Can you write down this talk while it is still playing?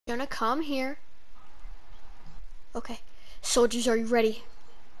Jonah, come here. Okay. Soldiers, are you ready?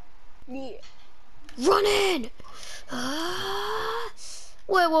 Yeah. Run in!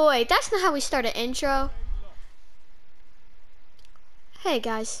 Wait. That's not how we start an intro. Hey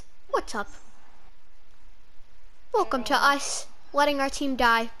guys, what's up? Welcome to us letting our team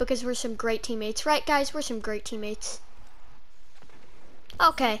die because we're some great teammates. Right, guys? We're some great teammates.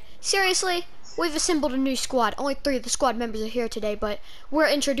 Okay, seriously? We've assembled a new squad. Only 3 of the squad members are here today, but we're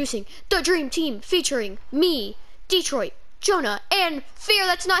introducing the Dream Team featuring me, Detroit, Jonah, and Fear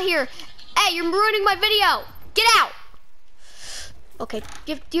that's not here. Hey, you're ruining my video! Get out! Okay,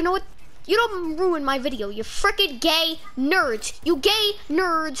 you know what? You don't ruin my video, you frickin' gay nerds. You gay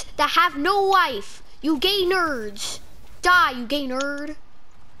nerds that have no life. You gay nerds. Die, you gay nerd.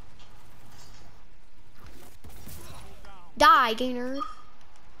 Die, gay nerd.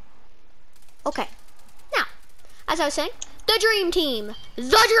 Okay, now, as I was saying, the Dream Team.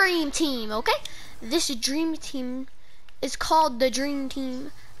 The Dream Team, okay? This Dream Team is called the Dream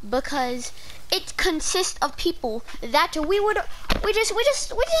Team because it consists of people that we just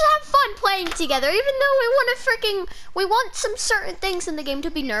have fun playing together, even though we want some certain things in the game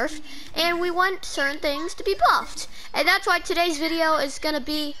to be nerfed, and we want certain things to be buffed. And that's why today's video is gonna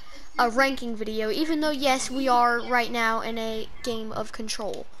be a ranking video, even though yes, we are right now in a game of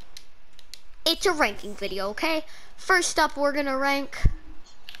control. It's a ranking video, okay? First up, we're gonna rank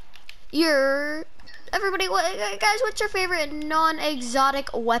everybody, guys, what's your favorite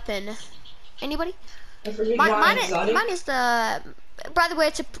non-exotic weapon? Anybody? Mine is the, by the way,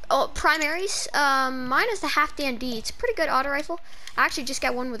 it's a primaries. Mine is the half DMD. It's a pretty good auto rifle. I actually just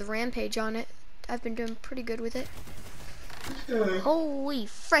got one with Rampage on it. I've been doing pretty good with it. Holy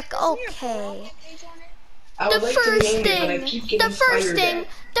frick, okay. The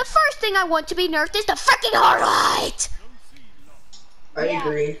first thing I want to be nerfed is the freaking heart rate. I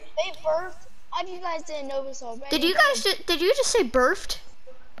agree. They birthed. How do you guys didn't know this already? Did you just say birthed?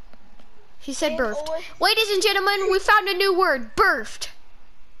 He said birthed. Ladies and gentlemen, we found a new word, birthed.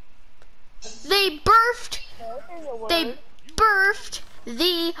 They birthed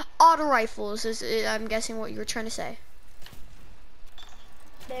the auto rifles, I'm guessing what you were trying to say.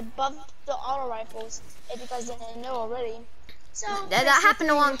 They buffed the auto rifles, if you guys didn't know already. So that happened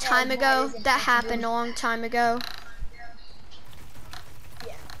a long time ago. That happened a long time ago.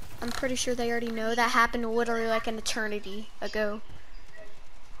 Yeah. I'm pretty sure they already know. That happened literally like an eternity ago.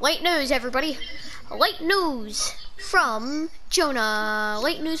 Late news, everybody. Late news from Jonah.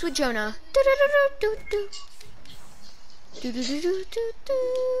 Late news with Jonah.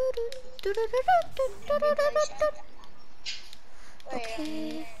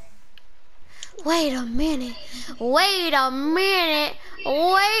 Okay. Wait a minute.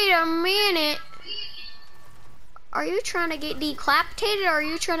 Are you trying to get decapitated, or are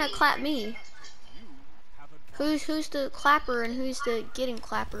you trying to clap me? Who's the clapper and who's the getting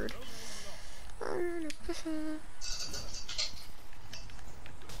clappered?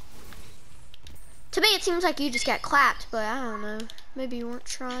 To me, it seems like you just got clapped, but I don't know. Maybe you weren't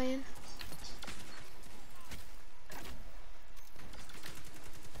trying.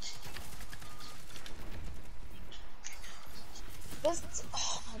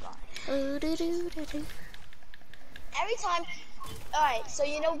 Oh my god. Every time. Alright, so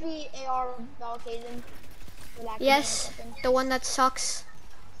you know the AR Valkyrian? Yes, the one that sucks.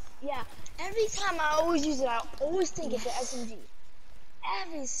 Yeah, every time I always use it, I always think it's the SMG.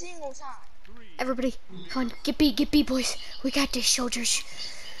 Every single time. Everybody, come on, get B, boys. We got this, soldiers.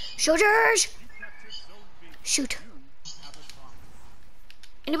 Soldiers! Shoot.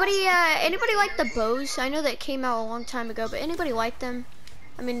 Anybody like the bows? I know that came out a long time ago, but anybody like them?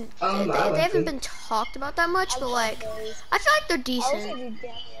 I mean, they haven't been talked about that much, but like, I feel like they're decent.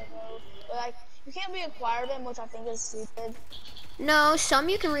 Like, you can't reacquire them, which I think is stupid. No, some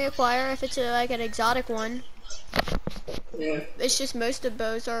you can reacquire if it's like an exotic one. Yeah. It's just most of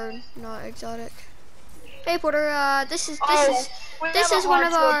bows are not exotic. Hey Porter, this is one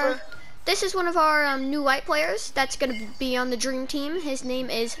of our new white players that's gonna be on the Dream Team. His name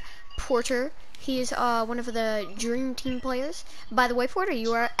is Porter. He is one of the Dream Team players. By the way, Porter,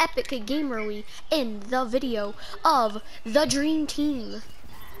 you are epic gamerly in the video of the Dream Team.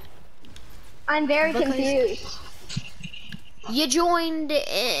 I'm very confused. You joined.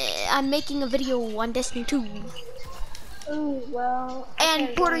 I'm making a video on Destiny 2. Ooh, well.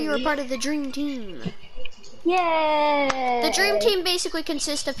 And Porter, you are part of the Dream Team. Yay! The Dream Team basically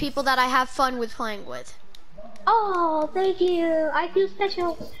consists of people that I have fun with playing with. Oh, thank you. I feel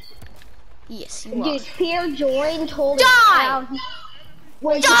special. Yes, you are. Dude, Theo joined, told Die!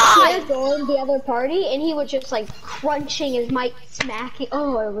 when Die! he joined the other party, and he was just like crunching his mic, smacking.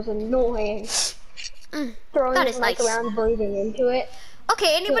 Oh, it was annoying. Throwing that his is mic nice. around, breathing into it.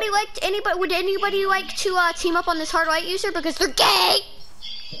 Okay, would anybody like to team up on this hard light user because they're gay?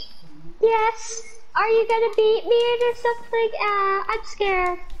 Yes. Are you gonna beat me or something? I'm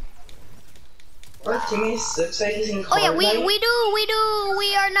scared. Our teammates looks like he's in Oh yeah, card night.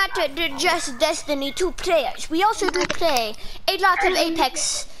 we are not just Destiny 2 players. We also do play a lot of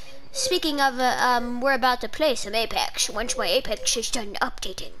Apex. Speaking of, we're about to play some Apex once my Apex is done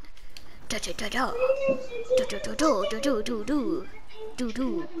updating. Da da da da. Da da da da da da da da. Do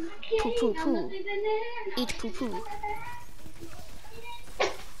do. Poo poo poo. Eat poo poo.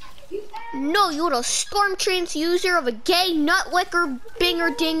 No, you're a storm trance user of a gay nut licker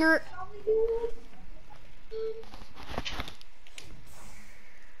binger dinger.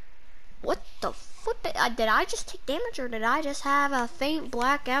 What the flip? Did I just take damage or did I just have a faint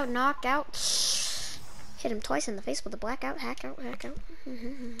blackout knockout? Hit him twice in the face with a blackout, knockout, knockout,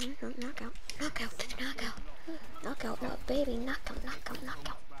 knockout, no baby, knockout.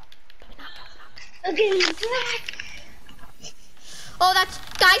 Okay. Oh,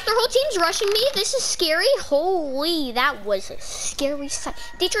 guys, their whole team's rushing me. This is scary. Holy, that was a scary sight.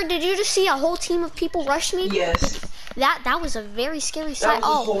 Teacher, did you just see a whole team of people rush me? Yes. That was a very scary sight. That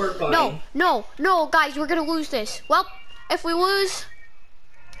was Oh, horrifying. no, guys, we're gonna lose this. Well, if we lose,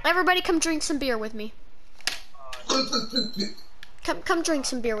 everybody come drink some beer with me. Come drink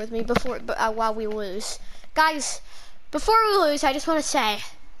some beer with me while we lose. Guys, before we lose, I just want to say,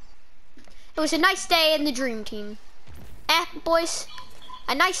 it was a nice day in the Dream Team. Boys,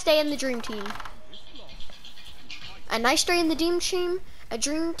 a nice day in the Dream Team. A nice day in the Dream Team. A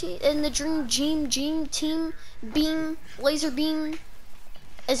Dream Team in the Dream Team. Beam, laser beam,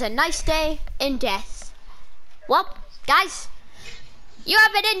 is a nice day in death. Well, guys, you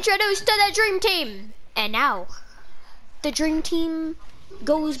have been introduced to the Dream Team, and now the Dream Team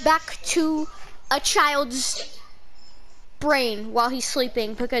goes back to a child's brain while he's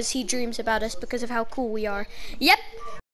sleeping because he dreams about us because of how cool we are. Yep.